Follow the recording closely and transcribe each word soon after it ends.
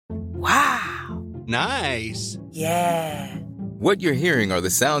Nice. Yeah. What you're hearing are the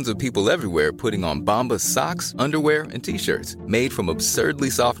sounds of people everywhere putting on Bombas socks, underwear, and T-shirts made from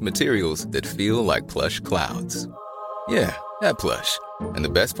absurdly soft materials that feel like plush clouds. Yeah, that plush. And the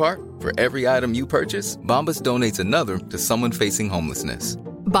best part? For every item you purchase, Bombas donates another to someone facing homelessness.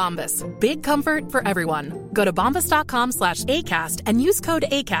 Bombas. Big comfort for everyone. Go to bombas.com/ACAST and use code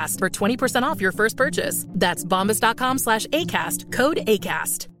ACAST for 20% off your first purchase. That's bombas.com/ACAST. Code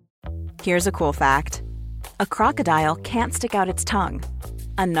ACAST. Here's a cool fact. A crocodile can't stick out its tongue.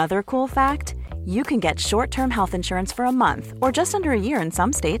 Another cool fact, you can get short-term health insurance for a month or just under a year in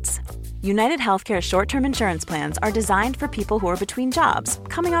some states. United Healthcare short-term insurance plans are designed for people who are between jobs,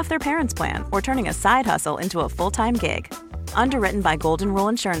 coming off their parents' plan, or turning a side hustle into a full-time gig. Underwritten by Golden Rule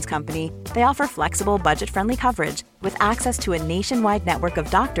Insurance Company, they offer flexible, budget-friendly coverage with access to a nationwide network of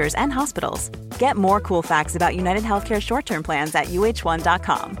doctors and hospitals. Get more cool facts about United Healthcare short-term plans at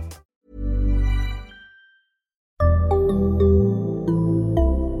uh1.com.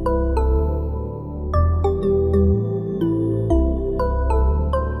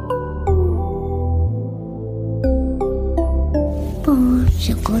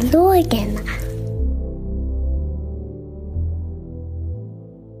 Barnpsykologerna.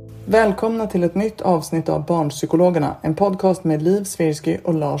 Välkomna till ett nytt avsnitt av Barnpsykologerna, en podcast med Liv Svirsky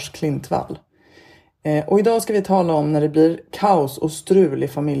och Lars Klintvall. Och idag ska vi tala om när det blir kaos och strul i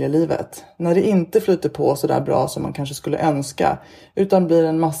familjelivet. När det inte flyter på så där bra som man kanske skulle önska, utan blir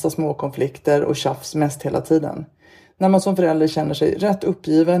en massa små konflikter och tjafs mest hela tiden. När man som förälder känner sig rätt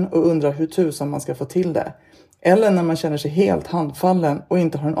uppgiven och undrar hur tusan man ska få till det. Eller när man känner sig helt handfallen och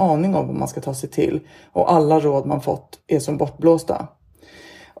inte har en aning om vad man ska ta sig till och alla råd man fått är som bortblåsta.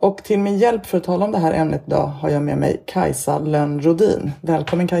 Och till min hjälp för att tala om det här ämnet idag har jag med mig Kajsa Lönnrodin.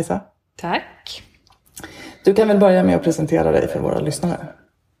 Välkommen Kajsa. Tack. Du kan väl börja med att presentera dig för våra lyssnare.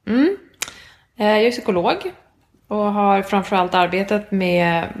 Jag är psykolog och har framförallt arbetat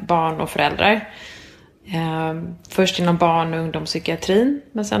med barn och föräldrar. Först inom barn- och ungdomspsykiatrin,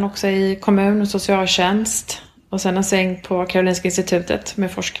 men sen också i kommun och socialtjänst. Och sen en sväng på Karolinska institutet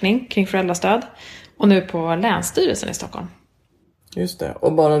med forskning kring föräldrastöd. Och nu på Länsstyrelsen i Stockholm. Just det,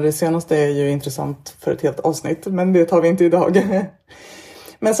 och bara det senaste är ju intressant för ett helt avsnitt, men det tar vi inte idag.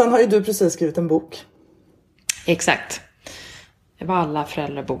 Men sen har ju du precis skrivit en bok. Exakt. Vad alla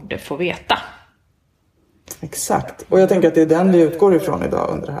föräldrar borde få veta. Exakt, och jag tänker att det är den vi utgår ifrån idag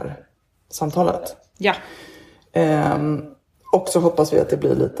under det här samtalet. Ja. Och så hoppas vi att det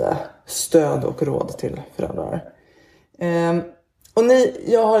blir lite stöd och råd till föräldrar.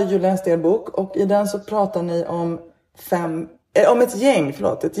 Jag har ju läst er bok och i den så pratar ni om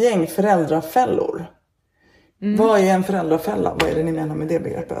ett gäng föräldrafällor. Vad är en föräldrafälla? Vad är det ni menar med det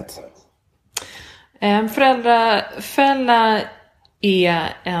begreppet? En föräldrafälla är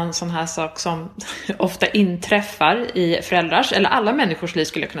en sån här sak som ofta inträffar i föräldrars, eller alla människors liv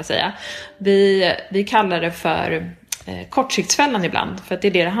skulle jag kunna säga. Vi kallar det för kortsiktsfällan ibland, för att det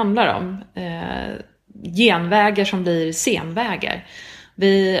är det handlar om. Genvägar som blir senvägar.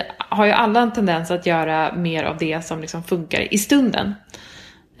 Vi har ju alla en tendens att göra mer av det som liksom funkar i stunden.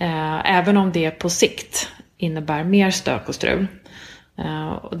 Även om det på sikt innebär mer stök och strul.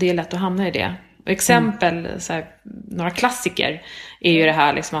 Och det är lätt att hamna i det. Och exempel, så här, några klassiker är ju det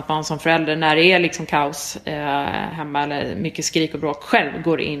här liksom att man som förälder, när det är liksom kaos hemma eller mycket skrik och bråk, själv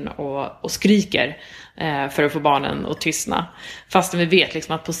går in och skriker för att få barnen att tystna. Fast vi vet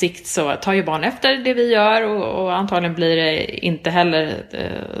liksom att på sikt så tar ju barn efter det vi gör och antagligen blir det inte heller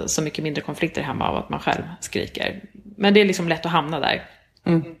så mycket mindre konflikter hemma av att man själv skriker. Men det är liksom lätt att hamna där.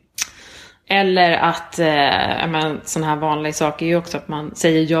 Eller att sådana här vanliga saker är ju också att man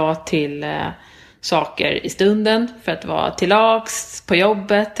säger ja till saker i stunden för att vara till lags på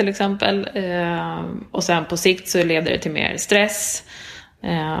jobbet till exempel. Och sen på sikt så leder det till mer stress.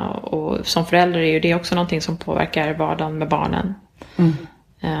 Och som förälder är ju det också någonting som påverkar vardagen med barnen.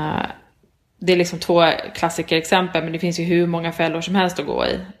 Det är liksom två klassiker exempel, men det finns ju hur många fällor som helst att gå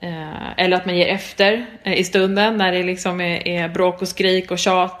i. Eller att man ger efter i stunden när det liksom är bråk och skrik och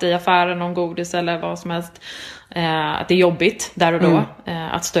tjat i affären om godis eller vad som helst. Att det är jobbigt där och då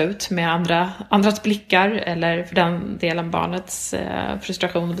att stå ut med andras blickar eller för den delen barnets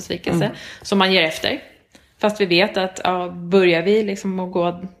frustration och besvikelse. Så man ger efter. Fast vi vet att börjar vi liksom att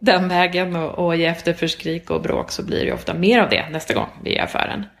gå den vägen och ge efter för skrik och bråk, så blir det ofta mer av det nästa gång vi är i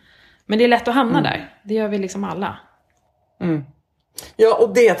affären. Men det är lätt att hamna där. Det gör vi liksom alla. Ja,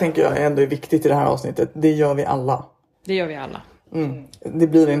 och det tänker jag ändå är viktigt i det här avsnittet. Det gör vi alla. Det gör vi alla. Det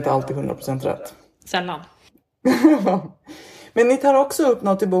blir inte alltid 100% rätt. Sällan. Men ni tar också upp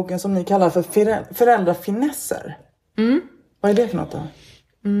något i boken som ni kallar för föräldrafinesser. Vad är det för något då?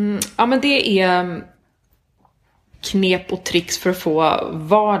 Ja, men det är knep och tricks för att få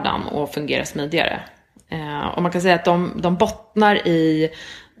vardagen att fungera smidigare. Och man kan säga att de bottnar i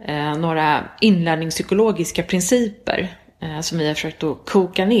några inlärningspsykologiska principer som vi har försökt att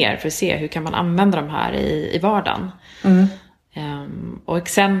koka ner för att se hur kan man använda de här i vardagen. Och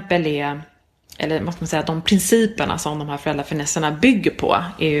exempel är, eller måste man säga, att de principerna som de här föräldrafinesserna bygger på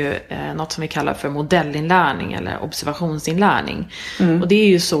är ju något som vi kallar för modellinlärning eller observationsinlärning. Och det är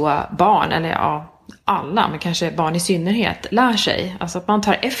ju så barn, eller ja, alla, men kanske barn i synnerhet, lär sig. Alltså att man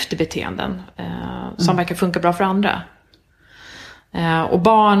tar efter beteenden som verkar funka bra för andra. Och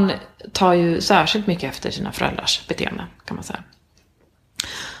barn tar ju särskilt mycket efter sina föräldrars beteende, kan man säga.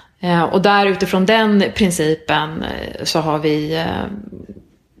 Och där utifrån den principen så har vi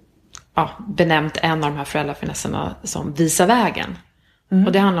benämnt en av de här föräldrafinesserna som visa vägen.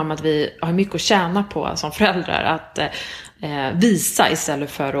 Och det handlar om att vi har mycket att tjäna på som föräldrar att visa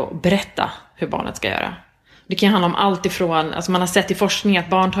istället för att berätta hur barnet ska göra. Det kan handla om allt ifrån, alltså man har sett i forskning att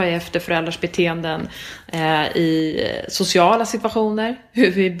barn tar efter föräldrars beteenden i sociala situationer,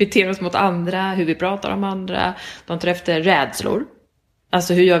 hur vi beter oss mot andra, hur vi pratar om andra. De tar efter rädslor.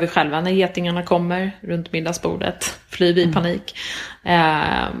 Alltså hur gör vi själva när getingarna kommer runt middagsbordet? Flyr vi i panik?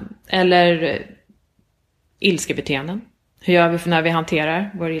 Eller ilskebeteenden. Hur gör vi när vi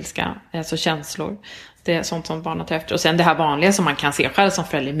hanterar vår ilska? Alltså känslor. Det är sånt som barnen tar efter. Och sen det här vanliga som man kan se själv som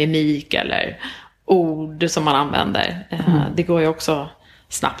förälder, mimik eller ord som man använder. Det går ju också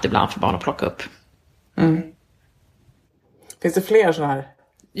snabbt ibland för barn att plocka upp. Finns det fler sådana här?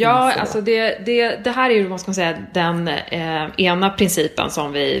 Ja, alltså det här är ju, vad ska man säga, den ena principen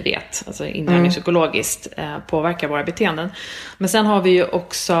som vi vet, alltså inlärningspsykologiskt påverkar våra beteenden. Men sen har vi ju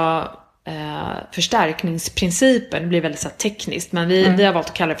också förstärkningsprincipen. Det blir väldigt så här tekniskt, men vi har valt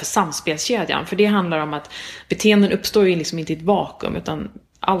att kalla det för samspelskedjan, för det handlar om att beteenden uppstår ju liksom inte i ett vakuum, utan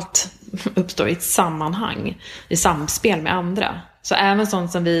allt uppstår i ett sammanhang, i samspel med andra. Så även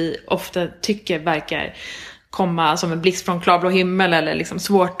sånt som vi ofta tycker verkar komma som en blixt från klarblå himmel eller liksom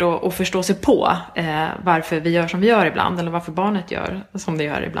svårt att förstå sig på varför vi gör som vi gör ibland eller varför barnet gör som det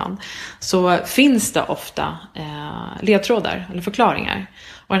gör ibland, så finns det ofta ledtrådar eller förklaringar.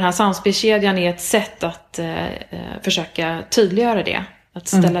 Och den här samspelskedjan är ett sätt att försöka tydliggöra det. Att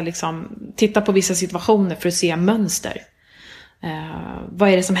ställa titta på vissa situationer för att se mönster. Vad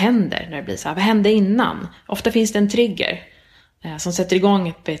är det som händer när det blir så här? Vad hände innan? Ofta finns det en trigger som sätter igång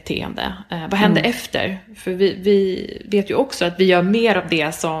ett beteende. Vad händer efter? För vi vet ju också att vi gör mer av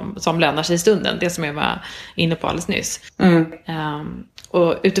det som lönar sig i stunden. Det som jag var inne på alldeles nyss.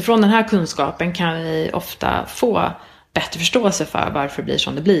 Och utifrån den här kunskapen kan vi ofta få bättre förståelse för varför det blir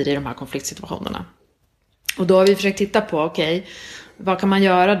som det blir i de här konfliktsituationerna. Och då har vi försökt titta på, vad kan man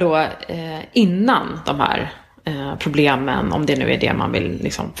göra då innan de här problemen, om det nu är det man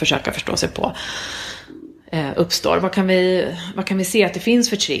vill försöka förstå sig på, uppstår. Vad kan vi se att det finns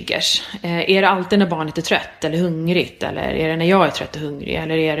för triggers? Är det alltid när barnet är trött eller hungrigt? Eller är det när jag är trött och hungrig?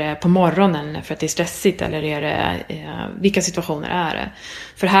 Eller är det på morgonen för att det är stressigt? Eller är det, vilka situationer är det?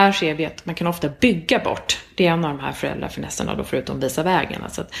 För här ser vi att man kan ofta bygga bort, det är en av de här föräldrafinesserna då, förutom visa vägen.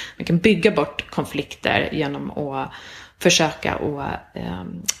 Alltså att man kan bygga bort konflikter genom att försöka att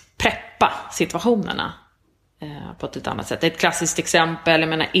preppa situationerna på ett annat sätt. Ett klassiskt exempel, jag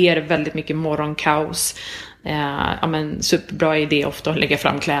menar, är det väldigt mycket morgonkaos, superbra idé ofta att lägga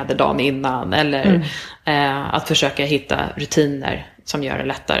fram kläder dagen innan, eller att försöka hitta rutiner som gör det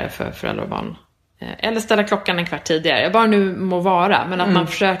lättare för föräldrar och barn. Eller ställa klockan en kvart tidigare, bara nu må vara, men att man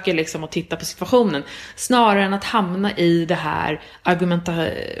försöker att titta på situationen snarare än att hamna i det här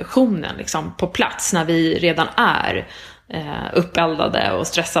argumentationen på plats när vi redan är uppeldade och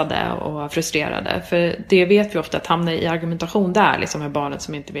stressade och frustrerade. För det vet vi ofta, att hamna i argumentation där med barnet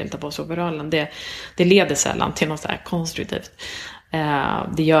som inte vill ta på sig overallen, det leder sällan till något så här konstruktivt.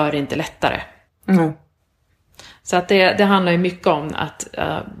 Det gör det inte lättare. Så att det handlar ju mycket om att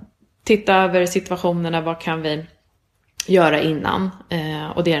titta över situationerna, vad kan vi göra innan,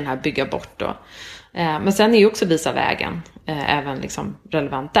 och det är den här bygga bort då. Men sen är ju också visa vägen även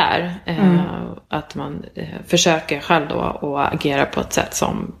relevant där. Att man försöker själv då att agera på ett sätt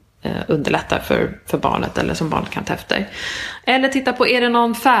som underlättar för barnet, eller som barnet kan ta efter. Eller titta på, är det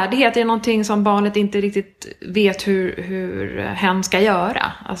någon färdighet, är det någonting som barnet inte riktigt vet hur hen ska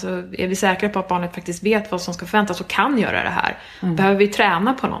göra? Alltså, är vi säkra på att barnet faktiskt vet vad som ska förväntas och kan göra det här? Behöver vi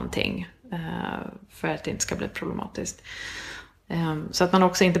träna på någonting för att det inte ska bli problematiskt? Så att man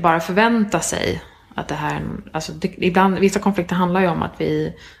också inte bara förväntar sig att det här, ibland, vissa konflikter handlar ju om att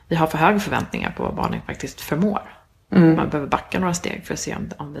vi har för höga förväntningar på vad barnet faktiskt förmår. Man behöver backa några steg för att se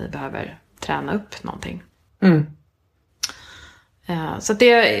om vi behöver träna upp någonting. Så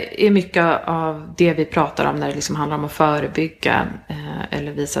det är mycket av det vi pratar om när det liksom handlar om att förebygga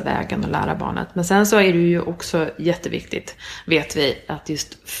eller visa vägen och lära barnet. Men sen så är det ju också jätteviktigt, vet vi, att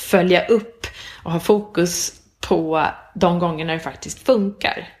just följa upp och ha fokus på de gånger när det faktiskt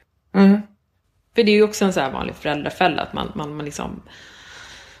funkar. För det är ju också en så här vanlig föräldrafälla att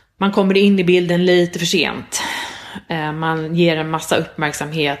man kommer in i bilden lite för sent. Man ger en massa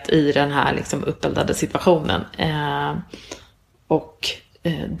uppmärksamhet i den här liksom uppeldade situationen. Och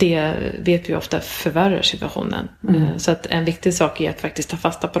det vet vi ofta förvärrar situationen. Så att en viktig sak är att faktiskt ta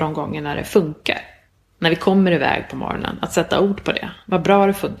fasta på de gånger när det funkar. När vi kommer iväg på morgonen. Att sätta ord på det. Vad bra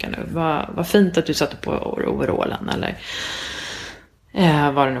det funkar nu. Vad fint att du satte på overallen. Eller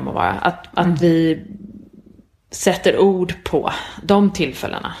vad det nu må vara. Att vi sätter ord på de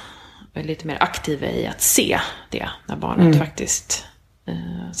tillfällena. Och är lite mer aktiva i att se det. När barnet faktiskt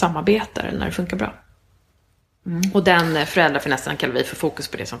samarbetar. Eller när det funkar bra. Och den föräldrafinessen kallar vi för fokus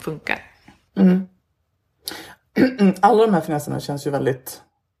på det som funkar. Alla de här finesserna känns ju väldigt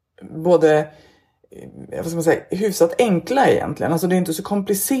både, vad ska man säga, hyfsat enkla egentligen. Alltså det är inte så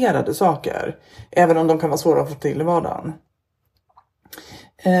komplicerade saker. Även om de kan vara svåra att få till i vardagen.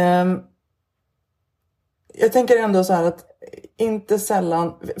 Jag tänker ändå så här att inte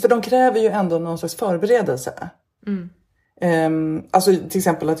sällan, för de kräver ju ändå någon slags förberedelse. Alltså till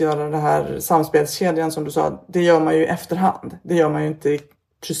exempel att göra det här samspelskedjan som du sa, det gör man ju i efterhand. Det gör man ju inte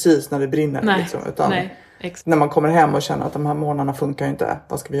precis när det brinner. Nej, liksom, utan nej, när man kommer hem och känner att de här månaderna funkar ju inte.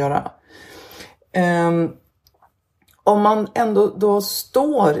 Vad ska vi göra? Om man ändå då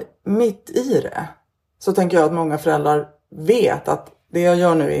står mitt i det, så tänker jag att många föräldrar vet att det jag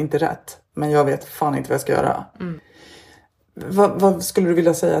gör nu är inte rätt. Men jag vet fan inte vad jag ska göra. Vad skulle du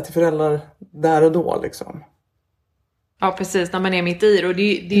vilja säga till föräldrar där och då liksom? Ja, precis, när man är mitt i det. Och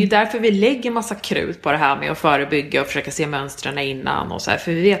det är ju därför vi lägger massa krut på det här med att förebygga och försöka se mönstren innan och så här.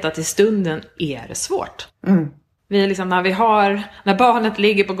 För vi vet att i stunden är det svårt. Vi är liksom, när barnet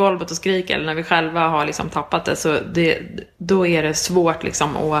ligger på golvet och skriker eller när vi själva har liksom tappat det, så då är det svårt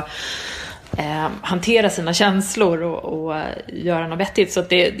liksom att hantera sina känslor och göra något vettigt. Så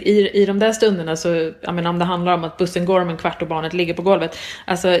att i de där stunderna så, jag menar, om det handlar om att bussen går om en kvart och barnet ligger på golvet,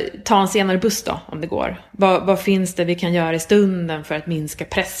 alltså ta en senare buss då om det går. Vad finns det vi kan göra i stunden för att minska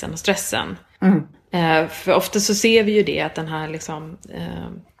pressen och stressen? För ofta så ser vi ju det att den här liksom,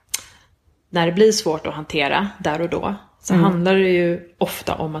 när det blir svårt att hantera där och då, så handlar det ju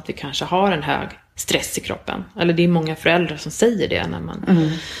ofta om att vi kanske har en hög stress i kroppen. Eller det är många föräldrar som säger det när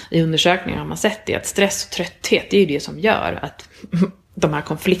man i undersökningar har man sett det, att stress och trötthet, det är ju det som gör att de här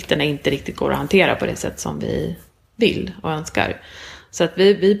konflikterna inte riktigt går att hantera på det sätt som vi vill och önskar. Så att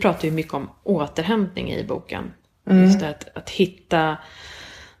vi pratar ju mycket om återhämtning i boken. Just det, att hitta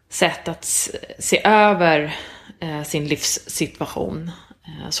sätt att se över sin livssituation.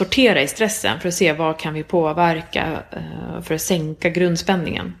 Sortera i stressen för att se vad kan vi påverka för att sänka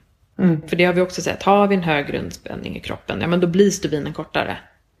grundspänningen. För det har vi också sett. Har vi en hög grundspänning i kroppen, ja, men då blir stubinen kortare.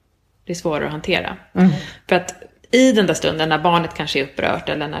 Det är svårare att hantera. För att i den där stunden när barnet kanske är upprört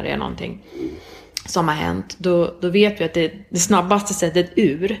eller när det är någonting som har hänt, då vet vi att det snabbaste sättet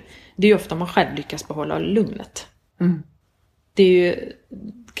ur, det är ju ofta om man själv lyckas behålla lugnet. Det är ju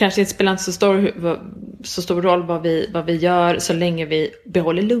kanske inte spelar inte så stor roll vad vi gör så länge vi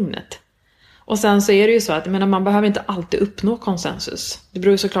behåller lugnet. Och sen så är det ju så att man behöver inte alltid uppnå konsensus. Det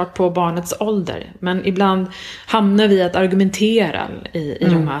beror ju såklart på barnets ålder. Men ibland hamnar vi att argumentera i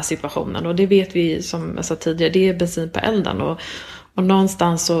de här situationerna. Och det vet vi, som jag sa tidigare, det är bensin på elden. Och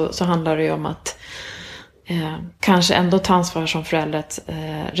någonstans så handlar det ju om att kanske ändå ta ansvar som förälder,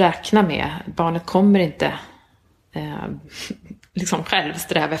 räkna med. Barnet kommer inte liksom själv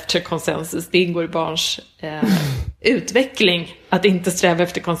sträva efter konsensus. Det ingår i barns utveckling att inte sträva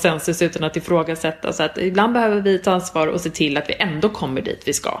efter konsensus utan att ifrågasätta. Så att ibland behöver vi ta ansvar och se till att vi ändå kommer dit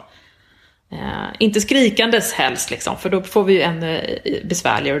vi ska. Inte skrikandes helst liksom, för då får vi ju ännu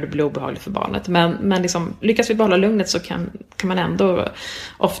besvärligare och det blir obehagligt för barnet. Men liksom, lyckas vi behålla lugnet så kan man ändå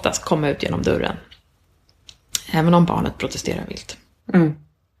oftast komma ut genom dörren. Även om barnet protesterar vilt.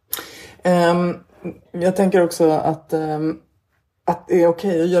 Jag tänker också att det är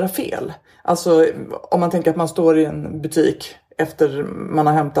okej att göra fel. Alltså om man tänker att man står i en butik efter man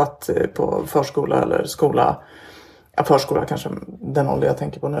har hämtat på förskola eller skola. Ja, förskola kanske den ålder jag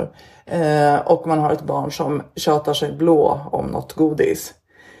tänker på nu. Och man har ett barn som tjatar sig blå om något godis.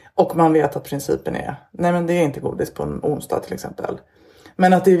 Och man vet att principen är, nej men det är inte godis på en onsdag till exempel.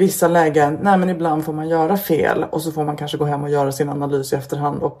 Men att det i vissa lägen, nej men ibland får man göra fel. Och så får man kanske gå hem och göra sin analys i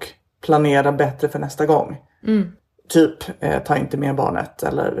efterhand och planera bättre för nästa gång. Typ, ta inte med barnet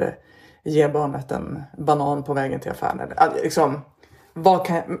eller ge barnet en banan på vägen till affären. Liksom,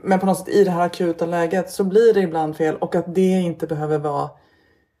 men på något sätt i det här akuta läget så blir det ibland fel. Och att det inte behöver vara,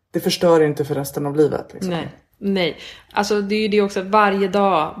 det förstör inte för resten av livet. Liksom. Nej, alltså det är ju det också att varje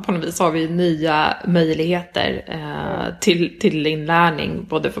dag på något vis har vi nya möjligheter till inlärning.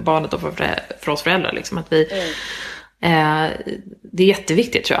 Både för barnet och för oss föräldrar. Liksom, att vi, det är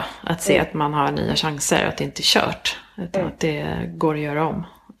jätteviktigt tror jag. Att se att man har nya chanser. Att det inte är kört. Utan att det går att göra om.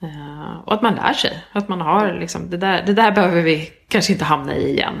 Och att man lär sig. Att man har liksom, det där behöver vi kanske inte hamna i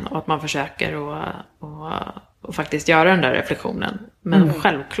igen. Och att man försöker och faktiskt göra den där reflektionen. Men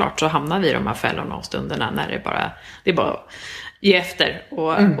självklart så hamnar vi i de här fällorna och stunderna när det är bara att ge efter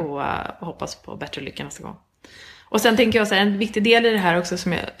och hoppas på bättre lycka nästa gång. Och sen tänker jag så här, en viktig del i det här också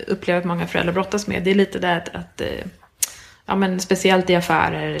som jag upplever att många föräldrar brottas med, det är lite det att ja, men speciellt i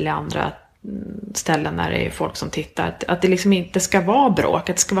affärer eller andra ställen när det är folk som tittar, att det liksom inte ska vara bråk,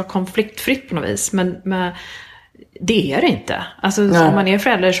 att det ska vara konfliktfritt på något vis, men det är det inte. Alltså om man är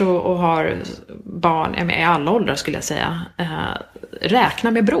förälder och har barn i alla åldrar skulle jag säga,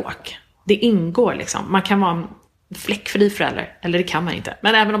 räkna med bråk. Det ingår liksom. Man kan vara en fläckfri förälder, eller det kan man inte.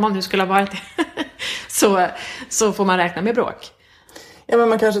 Men även om man nu skulle ha varit det så får man räkna med bråk. Ja, men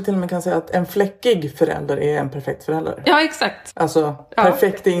man kanske till och med kan säga att en fläckig förälder är en perfekt förälder. Ja, exakt. Alltså,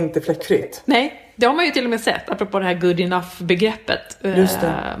 perfekt är inte fläckfritt. Nej, det har man ju till och med sett, apropå det här good enough-begreppet. Just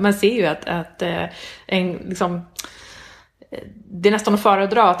det. Man ser ju att liksom, det är nästan att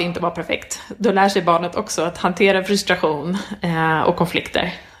föredra att inte vara perfekt. Då lär sig barnet också att hantera frustration och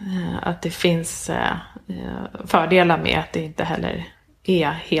konflikter. Att det finns fördelar med att det inte heller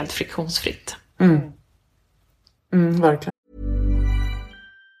är helt friktionsfritt. Verkligen.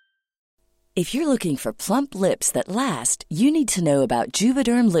 If you're looking for plump lips that last, you need to know about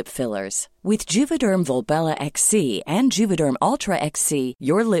Juvederm lip fillers. With Juvederm Volbella XC and Juvederm Ultra XC,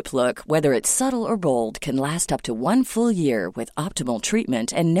 your lip look, whether it's subtle or bold, can last up to 1 full year with optimal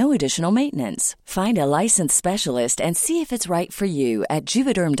treatment and no additional maintenance. Find a licensed specialist and see if it's right for you at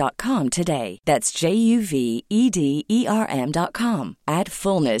Juvederm.com today. That's JUVEDERM.com. Add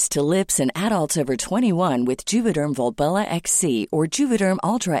fullness to lips in adults over 21 with Juvederm Volbella XC or Juvederm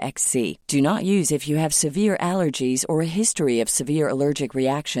Ultra XC. Do not use if you have severe allergies or a history of severe allergic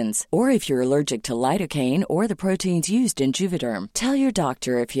reactions, or if you're allergic to lidocaine or the proteins used in Juvederm. Tell your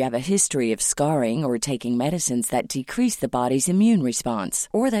doctor if you have a history of scarring or taking medicines that decrease the body's immune response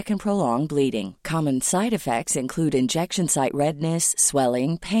or that can prolong bleeding. Common side effects include injection site redness,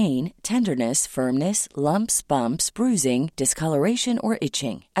 swelling, pain, tenderness, firmness, lumps, bumps, bruising, discoloration, or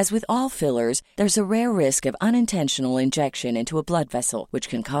itching. As with all fillers, there's a rare risk of unintentional injection into a blood vessel, which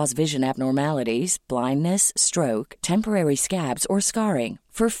can cause vision abnormalities, blindness, stroke, temporary scabs, or scarring.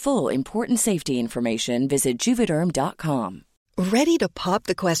 For full important safety information, visit Juvederm.com. Ready to pop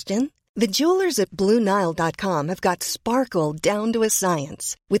the question? The jewelers at BlueNile.com have got sparkle down to a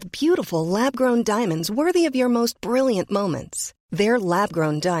science with beautiful lab-grown diamonds worthy of your most brilliant moments. Their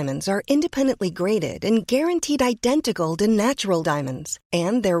lab-grown diamonds are independently graded and guaranteed identical to natural diamonds,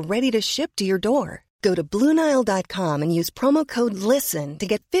 and they're ready to ship to your door. Go to BlueNile.com and use promo code LISTEN to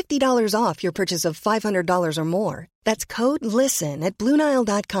get $50 off your purchase of $500 or more. That's code LISTEN at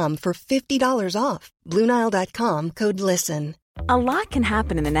BlueNile.com for $50 off. BlueNile.com, code LISTEN. A lot can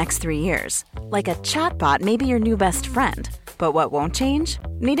happen in the next 3 years. Like a chatbot may be your new best friend. But what won't change?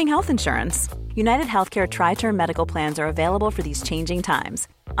 Needing health insurance. United Healthcare Tri-Term Medical Plans are available for these changing times.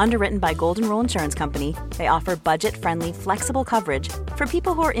 Underwritten by Golden Rule Insurance Company, they offer budget-friendly, flexible coverage for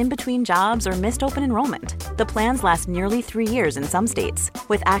people who are in between jobs or missed open enrollment. The plans last nearly 3 years in some states,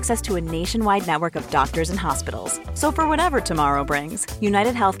 with access to a nationwide network of doctors and hospitals. So for whatever tomorrow brings,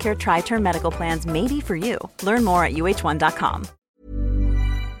 United Healthcare Tri-Term Medical Plans may be for you. Learn more at uh1.com.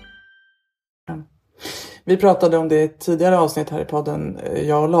 Vi pratade om det i ett tidigare avsnitt här i podden,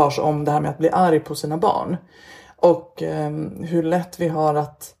 jag och Lars, om det här med att bli arg på sina barn. Och hur lätt vi har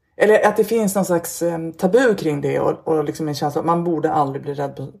att det finns någon slags tabu kring det och liksom en känsla att man borde aldrig bli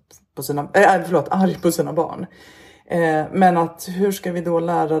rädd arg på sina barn. Men att hur ska vi då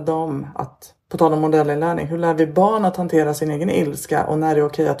lära dem att, på tal om modellinlärning, hur lär vi barn att hantera sin egen ilska och när det är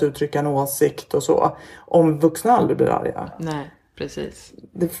okej att uttrycka en åsikt och så, om vuxna aldrig blir arga? Nej, precis.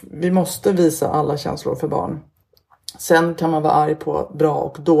 Vi måste visa alla känslor för barn. Sen kan man vara arg på bra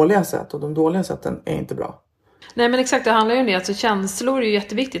och dåliga sätt, och de dåliga sätten är inte bra. Nej, men exakt, det handlar ju om det. Alltså, känslor är ju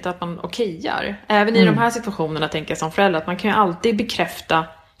jätteviktigt att man okejar. Även i de här situationerna, tänker jag som förälder, att man kan ju alltid bekräfta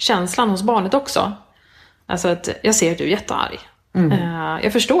känslan hos barnet också. Alltså att jag ser att du är jättearg.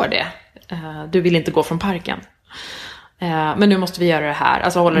 Jag förstår det. Du vill inte gå från parken. Men nu måste vi göra det här.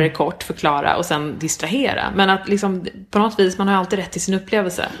 Alltså hålla det kort, förklara och sen distrahera. Men att liksom, på något vis, man har alltid rätt till sin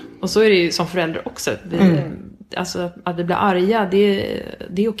upplevelse. Och så är det ju som förälder också. alltså att vi blir arga, det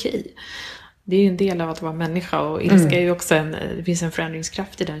är okej. Det är ju en del av att vara människa, och ilska är ju också det finns en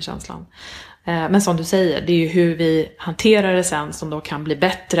förändringskraft i den känslan. Men som du säger, det är ju hur vi hanterar det sen som då kan bli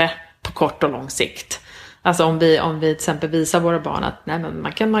bättre på kort och lång sikt. Alltså om vi till exempel visar våra barn att nej, men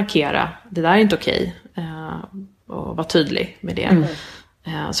man kan markera, det där är inte okej, och vara tydlig med det.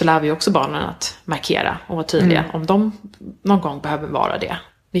 Så lär vi också barnen att markera och vara tydliga om de någon gång behöver vara det.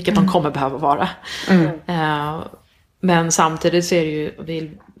 Vilket de kommer behöva vara. Men samtidigt så är det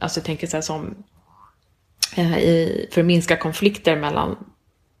ju, alltså jag tänker så här som för att minska konflikter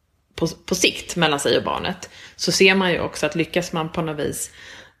på sikt mellan sig och barnet, så ser man ju också att lyckas man på något vis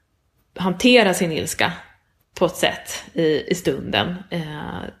hantera sin ilska på ett sätt i stunden.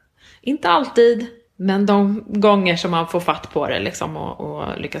 Inte alltid, men de gånger som man får fatt på det liksom,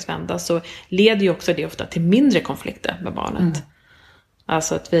 och lyckas vända, så leder ju också det ofta till mindre konflikter med barnet.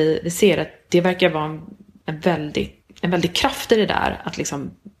 Alltså att vi ser att det verkar vara en väldig kraft i det där, att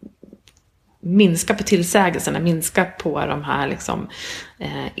liksom minska på tillsägelserna, minska på de här liksom,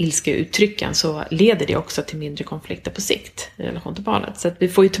 ilska uttrycken, så leder det också till mindre konflikter på sikt i relation till barnet. Så att vi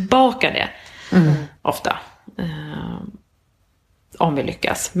får ju tillbaka det ofta, om vi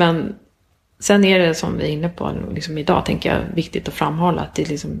lyckas. Men sen är det, som vi är inne på liksom idag, tänker jag, viktigt att framhålla att det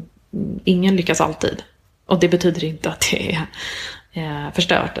liksom, ingen lyckas alltid. Och det betyder inte att det är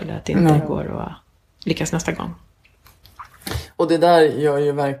förstört eller att det inte går att lyckas nästa gång. Och det där gör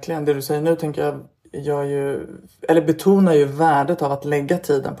ju verkligen, det du säger nu tänker jag, betonar ju värdet av att lägga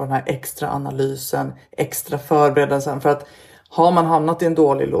tiden på den här extra analysen, extra förberedelsen. För att har man hamnat i en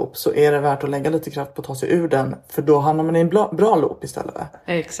dålig loop så är det värt att lägga lite kraft på att ta sig ur den. För då hamnar man i en bra loop istället.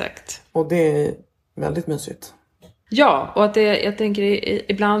 Exakt. Och det är väldigt mysigt. Ja, och att jag tänker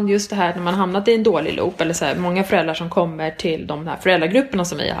ibland just det här när man hamnat i en dålig loop, eller så här, många föräldrar som kommer till de här föräldragrupperna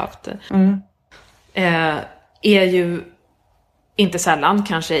som vi har haft, är ju inte sällan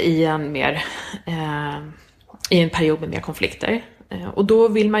kanske i en period med mer konflikter. Och då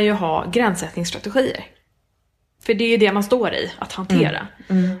vill man ju ha gränssättningsstrategier. För det är ju det man står i, att hantera.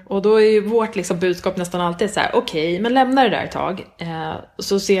 Och då är ju vårt liksom budskap nästan alltid så här: okej, men lämna det där ett tag.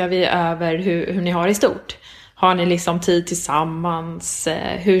 Så ser vi över hur ni har i stort. Har ni liksom tid tillsammans?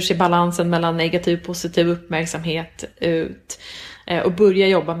 Hur ser balansen mellan negativ och positiv uppmärksamhet ut? Och börja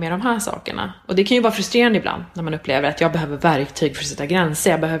jobba med de här sakerna. Och det kan ju vara frustrerande ibland när man upplever att jag behöver verktyg för att sätta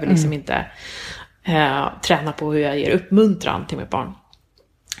gränser. Jag behöver liksom inte träna på hur jag ger uppmuntran till mitt barn.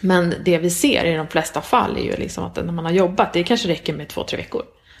 Men det vi ser i de flesta fall är ju liksom att när man har jobbat, det kanske räcker med 2-3 veckor.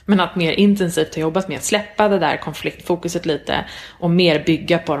 Men att mer intensivt ha jobbat med att släppa det där konfliktfokuset lite och mer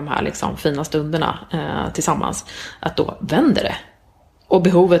bygga på de här liksom fina stunderna tillsammans. Att då vänder det. Och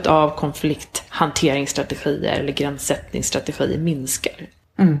behovet av konflikthanteringsstrategier eller gränssättningsstrategier minskar.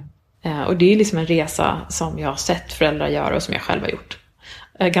 Och det är liksom en resa som jag har sett föräldrar göra och som jag själv har gjort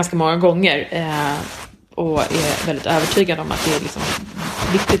ganska många gånger. Och är väldigt övertygad om att det är liksom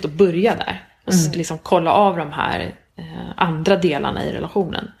viktigt att börja där. Och liksom kolla av de här andra delarna i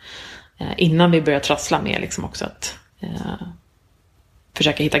relationen. Innan vi börjar trassla med liksom också att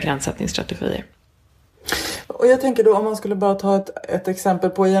försöka hitta gränssättningsstrategier. Och jag tänker då, om man skulle bara ta ett exempel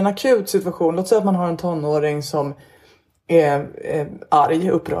på i en akut situation. Låt säga att man har en tonåring som är arg,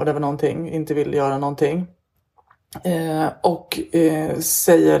 upprörd över någonting, inte vill göra någonting. Och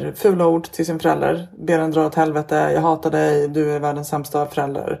säger fula ord till sin förälder, ber den dra åt helvete, jag hatar dig, du är världens sämsta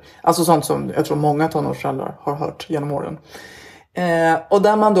förälder. Alltså sånt som jag tror många tonårsföräldrar har hört genom åren. Och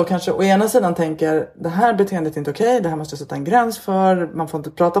där man då kanske å ena sidan tänker, det här beteendet är inte okej, det här måste jag sätta en gräns för, man får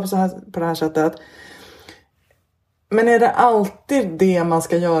inte prata på det här sättet. Men är det alltid det man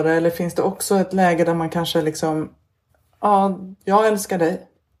ska göra, eller finns det också ett läge där man kanske liksom, ja, jag älskar dig.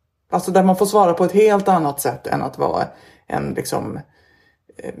 Alltså där man får svara på ett helt annat sätt än att vara en liksom,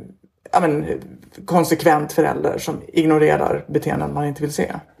 konsekvent förälder som ignorerar beteenden man inte vill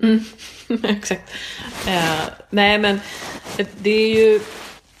se. Exakt. Nej, men det är ju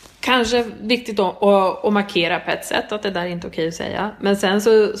kanske viktigt att markera på ett sätt att det där är inte okej att säga. Men sen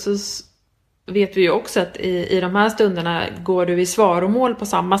så vet vi ju också att i de här stunderna går du i svaromål på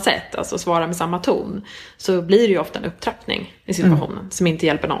samma sätt, alltså svara med samma ton, så blir det ju ofta en upptrappning i situationen som inte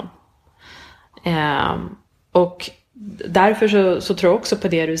hjälper någon. Och därför så tror jag också på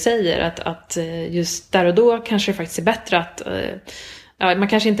det du säger, att just där och då kanske det faktiskt är bättre att man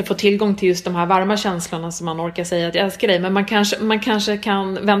kanske inte får tillgång till just de här varma känslorna som man orkar säga att jag älskar dig, men man kanske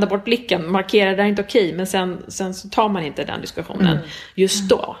kan vända bort blicken, markera det är inte okej, men sen så tar man inte den diskussionen just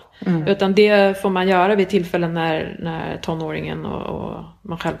då. Utan det får man göra vid tillfällen när tonåringen och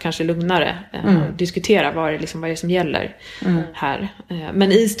man själv kanske är lugnare och diskutera vad är det som gäller här.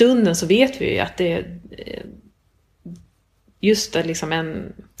 Men i stunden så vet vi ju att just det, liksom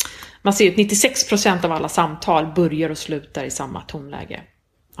man ser att 96% av alla samtal börjar och slutar i samma tonläge.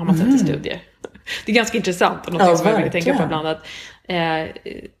 Har man sett i studier. Det är ganska intressant och något som jag vill tänka på ibland, att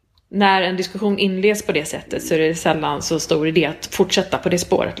när en diskussion inleds på det sättet så är det sällan så stor idé att fortsätta på det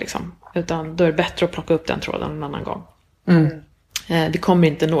spåret liksom. Utan då är det bättre att plocka upp den tråden en annan gång. Vi kommer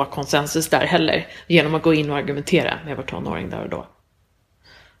inte nå konsensus där heller genom att gå in och argumentera med vår tonåring där och då.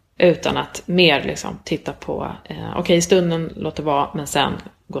 Utan att mer liksom titta på okej, stunden låter vara, men sen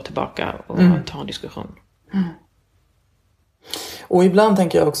gå tillbaka och ta en diskussion. Och ibland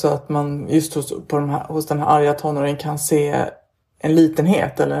tänker jag också att man just hos den här arga tonåringen kan se en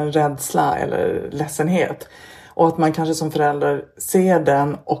litenhet eller en rädsla eller ledsenhet. Och att man kanske som förälder ser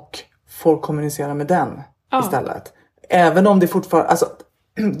den och får kommunicera med den istället. Även om det fortfarande, alltså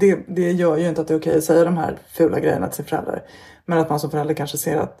det gör ju inte att det är okej att säga de här fula grejerna till sin förälder. Men att man som förälder kanske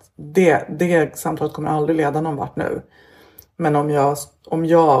ser att det samtalet kommer aldrig leda någon vart nu. Men om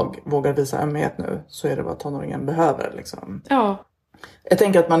jag vågar visa ömhet nu så är det vad tonåringen behöver liksom. Ja. Jag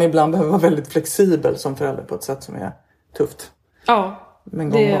tänker att man ibland behöver vara väldigt flexibel som förälder på ett sätt som är tufft. Ja, men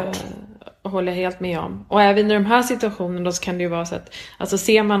gångbart. Det håller jag helt med om. Och även i de här situationerna så kan det ju vara så att, alltså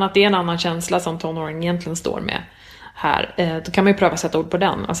ser man att det är en annan känsla som tonåringen egentligen står med här, då kan man ju pröva att sätta ord på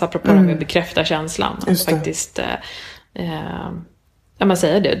den. Alltså apropå det med att bekräfta känslan. Att faktiskt, man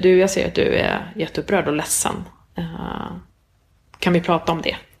säger det. Jag ser att du är jätteupprörd och ledsen. Kan vi prata om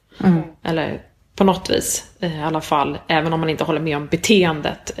det? Eller på något vis i alla fall, även om man inte håller med om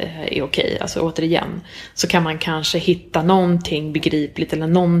beteendet är okej. Alltså återigen, så kan man kanske hitta någonting begripligt eller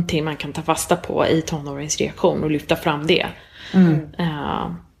någonting man kan ta fasta på i tonåringens reaktion och lyfta fram det.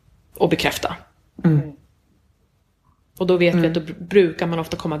 Och bekräfta. Och då vet vi att då brukar man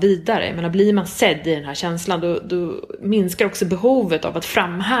ofta komma vidare. Men blir man sedd i den här känslan, då minskar också behovet av att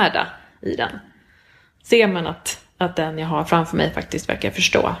framhärda i den. Ser man att den jag har framför mig faktiskt verkar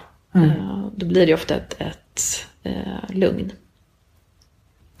förstå, då blir det ofta ett lugn.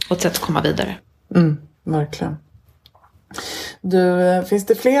 Och ett sätt att komma vidare. Verkligen. Finns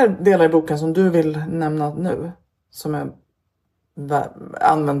det fler delar i boken som du vill nämna nu? Som är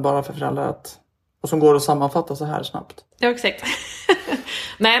användbara för föräldrar och som går att sammanfatta så här snabbt? Ja, exakt.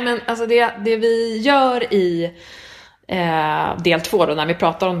 Nej, men alltså det vi gör i del 2 då, när vi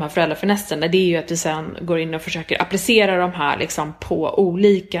pratar om de här föräldrafinesserna, det är ju att vi sen går in och försöker applicera de här liksom på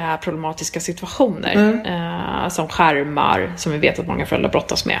olika problematiska situationer, som skärmar, som vi vet att många föräldrar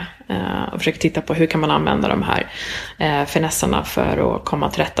brottas med, och försöker titta på hur kan man använda de här finesserna för att komma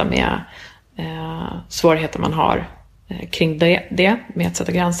till rätta med svårigheter man har kring det med att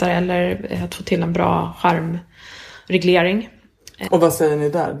sätta gränser eller att få till en bra skärmreglering. Och vad säger ni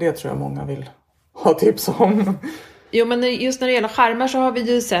där? Det tror jag många vill ha tips om. Jo, men just när det gäller skärmar så har vi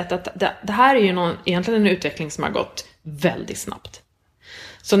ju sett att det här är ju egentligen en utveckling som har gått väldigt snabbt.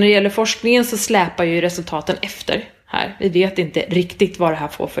 Så när det gäller forskningen så släpar ju resultaten efter här. Vi vet inte riktigt vad det här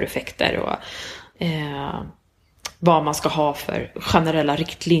får för effekter och vad man ska ha för generella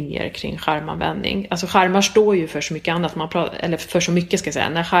riktlinjer kring skärmanvändning. Alltså skärmar står ju för så mycket annat, eller för så mycket ska jag säga.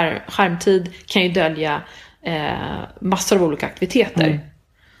 När skärmtid kan ju dölja massor av olika aktiviteter.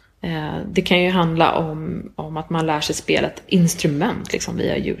 Det kan ju handla om att man lär sig spela ett instrument liksom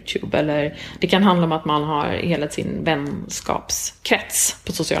via YouTube, eller det kan handla om att man har hela sin vänskapskrets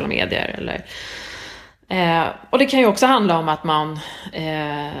på sociala medier, eller och det kan ju också handla om att man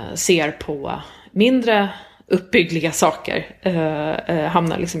ser på mindre uppbyggliga saker,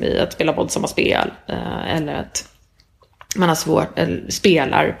 hamnar liksom i att spela våldsamma spel, eller att man har svårt eller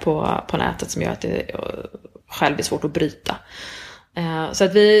spelar på nätet som gör att det själv är svårt att bryta. Så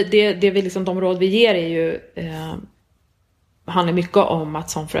att det vi liksom, de råd vi ger är ju handlar mycket om att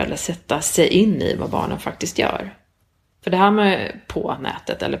som förälder sätta sig in i vad barnen faktiskt gör. För det här med på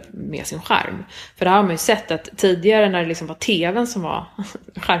nätet eller med sin skärm. För det har man ju sett att tidigare när det liksom var tvn som var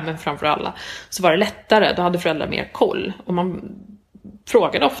skärmen framför alla, så var det lättare, då hade föräldrar mer koll. Och man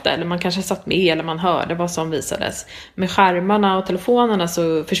frågade ofta, eller man kanske satt med, eller man hörde vad som visades. Med skärmarna och telefonerna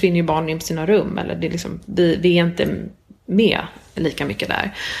så försvinner ju barnen in på sina rum. Eller det är liksom, vi är inte med lika mycket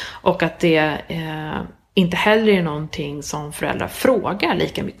där. Och att det inte heller är någonting som föräldrar frågar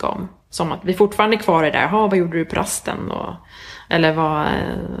lika mycket om. Som att vi fortfarande är kvar i där. Vad gjorde du på rasten? Eller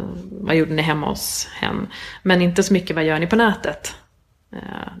vad gjorde ni hemma hos hem? Men inte så mycket vad gör ni på nätet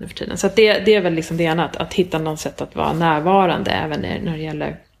nu för tiden. Så att det är väl liksom det ena. Att hitta något sätt att vara närvarande även när det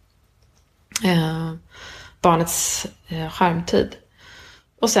gäller barnets skärmtid.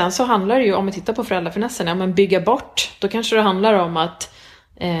 Och sen så handlar det ju, om vi tittar på föräldrafinessen, men bygga bort. Då kanske det handlar om att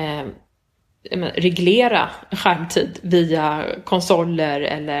reglera skärmtid via konsoler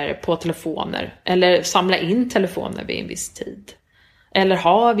eller på telefoner. Eller samla in telefoner vid en viss tid. Eller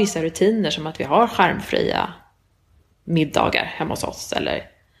ha vissa rutiner som att vi har skärmfria middagar hemma hos oss. Eller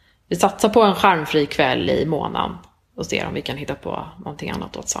vi satsar på en skärmfri kväll i månaden och ser om vi kan hitta på någonting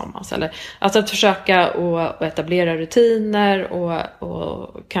annat tillsammans. Eller, alltså att försöka att etablera rutiner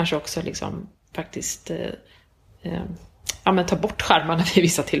och kanske också liksom faktiskt ta bort skärmarna vid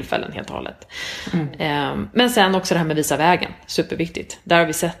vissa tillfällen helt och hållet. Men sen också det här med visa vägen, superviktigt. Där har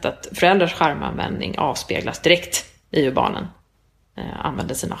vi sett att föräldrars skärmanvändning avspeglas direkt i hur barnen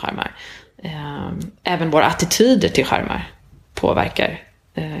använder sina skärmar. Även våra attityder till skärmar påverkar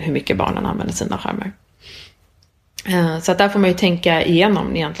hur mycket barnen använder sina skärmar. Så att där får man ju tänka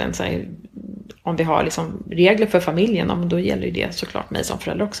igenom egentligen, så här, om vi har liksom regler för familjen, då gäller ju det såklart mig som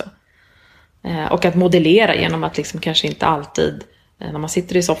förälder också. Och att modellera genom att liksom kanske inte alltid när man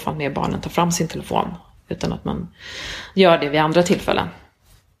sitter i soffan med barnen tar fram sin telefon, utan att man gör det vid andra tillfällen.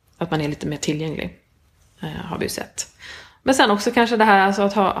 Att man är lite mer tillgänglig, har vi ju sett. Men sen också kanske det här, alltså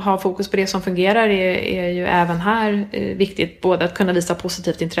att ha fokus på det som fungerar är ju även här viktigt. Både att kunna visa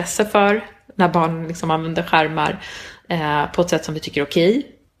positivt intresse för när barn liksom använder skärmar på ett sätt som vi tycker är okej.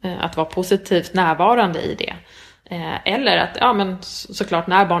 Att vara positivt närvarande i det. Eller att, men såklart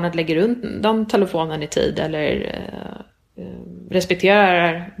när barnet lägger undan telefonen i tid eller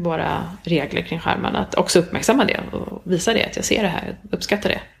respekterar våra regler kring skärmarna, att också uppmärksamma det och visa det, att jag ser det här, jag uppskattar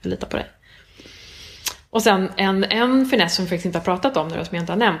det, jag litar på dig. Och sen en finess som vi faktiskt inte har pratat om nu, som jag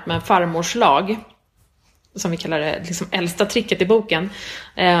inte har nämnt, men farmorslag, som vi kallar det, liksom äldsta tricket i boken,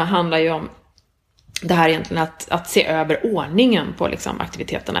 handlar ju om det här egentligen att se över ordningen på liksom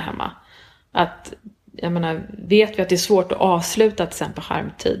aktiviteterna hemma. Att, jag menar, vet vi att det är svårt att avsluta till exempel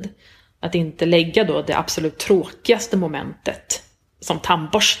skärmtid, att inte lägga då det absolut tråkigaste momentet som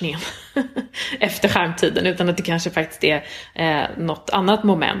tandborstningen efter skärmtiden, utan att det kanske faktiskt är något annat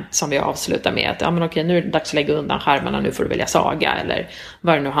moment som vi avslutar med. Att okej, nu är det dags att lägga undan skärmarna, nu får du välja saga eller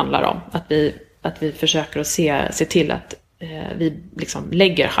vad det nu handlar om. Att vi försöker att se till att vi liksom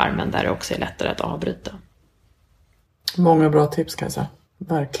lägger skärmen där det också är lättare att avbryta. Många bra tips, Kajsa.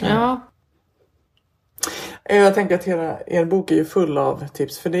 Verkligen. Ja. Jag tänker att er bok är ju full av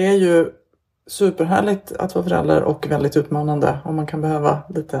tips, för det är ju superhärligt att vara förälder och väldigt utmanande om man kan behöva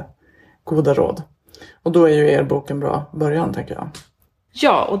lite goda råd. Och då är ju er bok en bra början, tänker jag.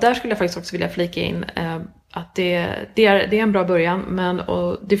 Ja, och där skulle jag faktiskt också vilja flika in att det är en bra början, men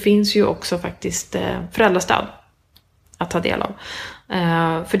och det finns ju också faktiskt föräldrastöd att ta del av.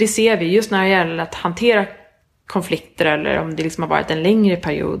 För det ser vi just när det gäller att hantera konflikter, eller om det liksom har varit en längre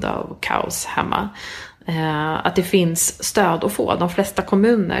period av kaos hemma. Att det finns stöd att få. De flesta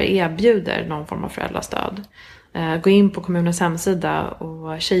kommuner erbjuder någon form av föräldrastöd. Gå in på kommunens hemsida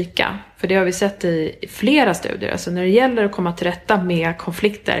och kika. För det har vi sett i flera studier. Alltså när det gäller att komma till rätta med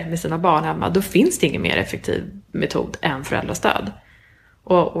konflikter med sina barn hemma, då finns det ingen mer effektiv metod än föräldrastöd.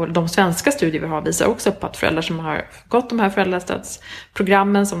 Och de svenska studier vi har visar också på att föräldrar som har gått de här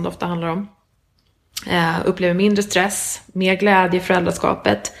föräldrastödsprogrammen, som det ofta handlar om, upplever mindre stress, mer glädje i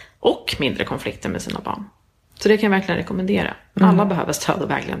föräldraskapet och mindre konflikter med sina barn. Så det kan jag verkligen rekommendera. Alla behöver stöd och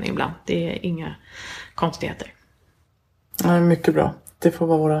vägledning ibland. Det är inga konstigheter. Ja, mycket bra. Det får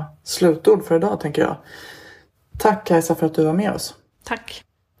vara våra slutord för idag, tänker jag. Tack, Kajsa, för att du var med oss. Tack.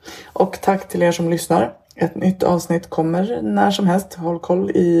 Och tack till er som lyssnar. Ett nytt avsnitt kommer när som helst. Håll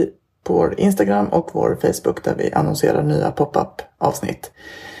koll på vår Instagram och vår Facebook, där vi annonserar nya pop-up avsnitt.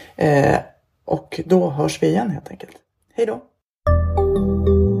 Och då hörs vi igen, helt enkelt. Hej då!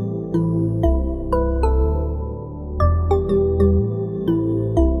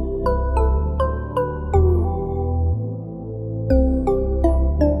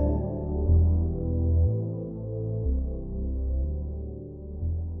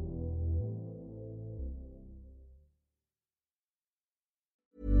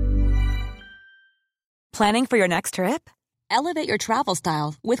 Planning for your next trip? Elevate your travel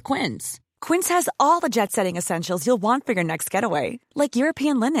style with Quince. Quince has all the jet-setting essentials you'll want for your next getaway, like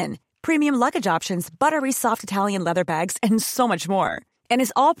European linen, premium luggage options, buttery soft Italian leather bags, and so much more. And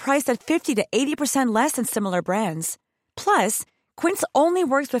is all priced at 50 to 80% less than similar brands. Plus, Quince only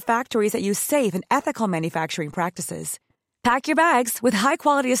works with factories that use safe and ethical manufacturing practices. Pack your bags with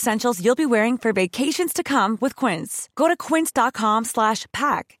high-quality essentials you'll be wearing for vacations to come with Quince. Go to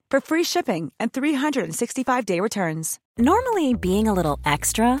quince.com/pack for free shipping and 365-day returns. Normally, being a little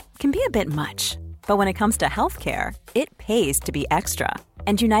extra can be a bit much, but when it comes to healthcare, it pays to be extra.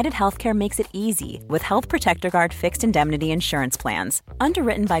 And United Healthcare makes it easy with Health Protector Guard fixed indemnity insurance plans.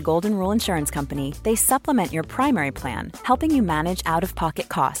 Underwritten by Golden Rule Insurance Company, they supplement your primary plan, helping you manage out-of-pocket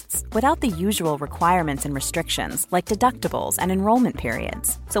costs without the usual requirements and restrictions like deductibles and enrollment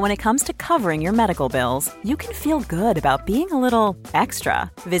periods. So when it comes to covering your medical bills, you can feel good about being a little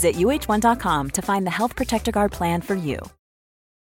extra. Visit UH1.com to find the Health Protector Guard plan for you.